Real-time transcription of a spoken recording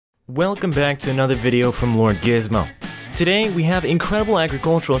Welcome back to another video from Lord Gizmo. Today we have incredible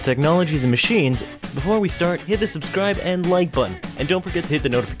agricultural technologies and machines. Before we start, hit the subscribe and like button, and don't forget to hit the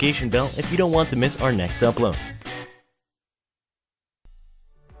notification bell if you don't want to miss our next upload.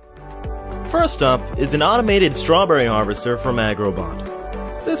 First up is an automated strawberry harvester from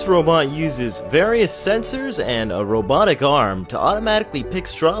AGROBOT. This robot uses various sensors and a robotic arm to automatically pick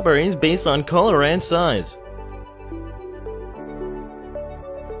strawberries based on color and size.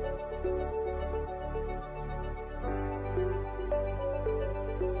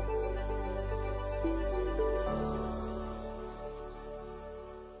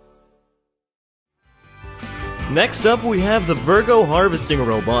 Next up, we have the VIRGO harvesting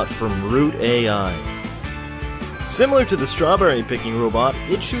robot from Root AI. Similar to the strawberry picking robot,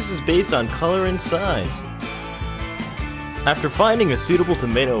 it chooses based on color and size. After finding a suitable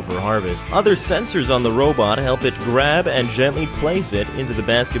tomato for harvest, other sensors on the robot help it grab and gently place it into the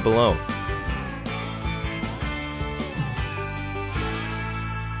basket below.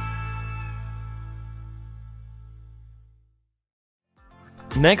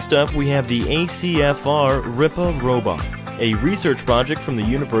 Next up, we have the ACFR RIPPA robot, a research project from the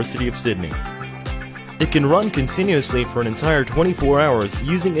University of Sydney. It can run continuously for an entire 24 hours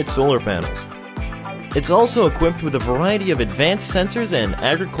using its solar panels. It's also equipped with a variety of advanced sensors and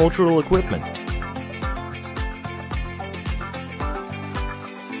agricultural equipment.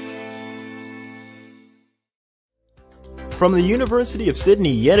 From the University of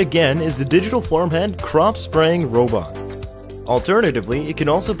Sydney yet again is the digital farmhand crop spraying robot. Alternatively, it can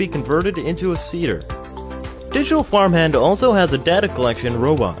also be converted into a seeder. Digital Farmhand also has a data collection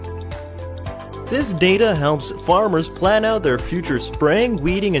robot. This data helps farmers plan out their future spraying,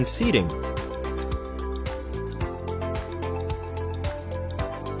 weeding, and seeding.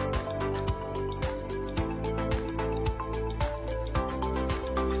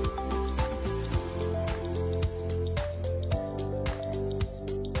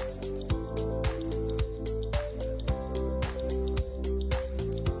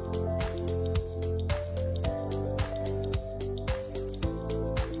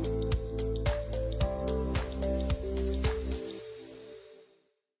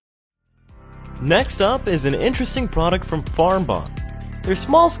 Next up is an interesting product from FARMBOT. Their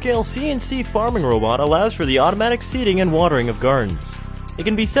small-scale CNC farming robot allows for the automatic seeding and watering of gardens. It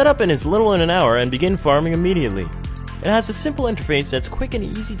can be set up in as little as an hour and begin farming immediately. It has a simple interface that's quick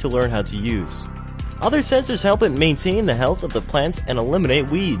and easy to learn how to use. Other sensors help it maintain the health of the plants and eliminate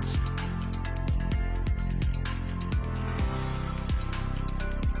weeds.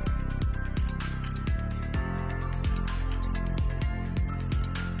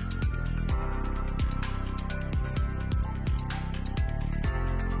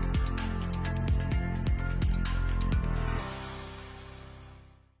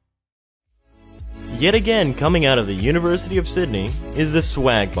 Yet again, coming out of the University of Sydney, is the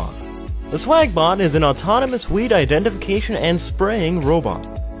SWAGBOT. The SWAGBOT is an autonomous weed identification and spraying robot.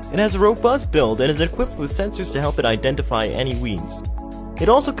 It has a robust build and is equipped with sensors to help it identify any weeds. It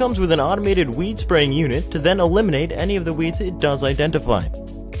also comes with an automated weed spraying unit to then eliminate any of the weeds it does identify.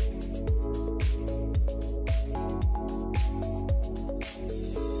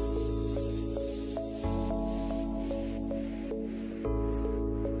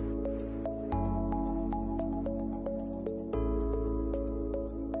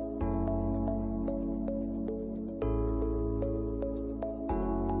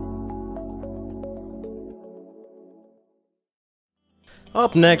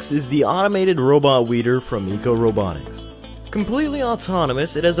 Up next is the automated robot weeder from ECOROBOTIX. Completely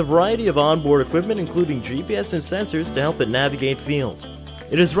autonomous, it has a variety of onboard equipment including GPS and sensors to help it navigate fields.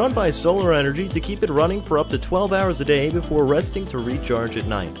 It is run by solar energy to keep it running for up to 12 hours a day before resting to recharge at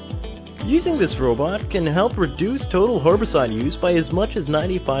night. Using this robot can help reduce total herbicide use by as much as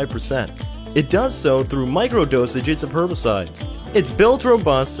 95%. It does so through micro dosages of herbicides. It's built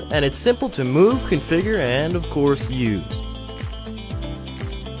robust and it's simple to move, configure, and of course use.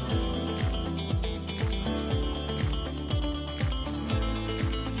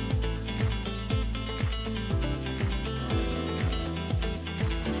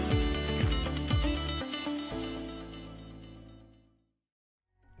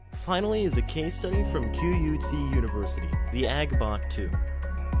 Finally is a case study from QUT University, the AGBOT 2.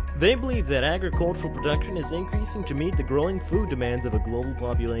 They believe that agricultural production is increasing to meet the growing food demands of a global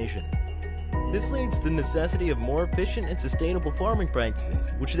population. This leads to the necessity of more efficient and sustainable farming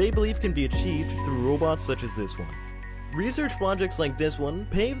practices, which they believe can be achieved through robots such as this one. Research projects like this one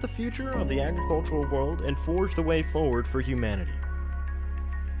pave the future of the agricultural world and forge the way forward for humanity.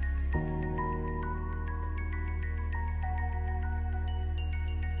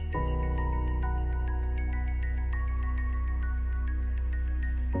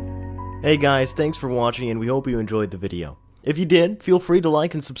 Hey guys, thanks for watching and we hope you enjoyed the video. If you did, feel free to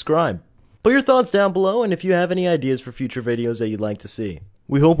like and subscribe. Put your thoughts down below and if you have any ideas for future videos that you'd like to see.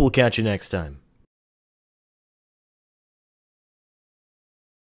 We hope we'll catch you next time.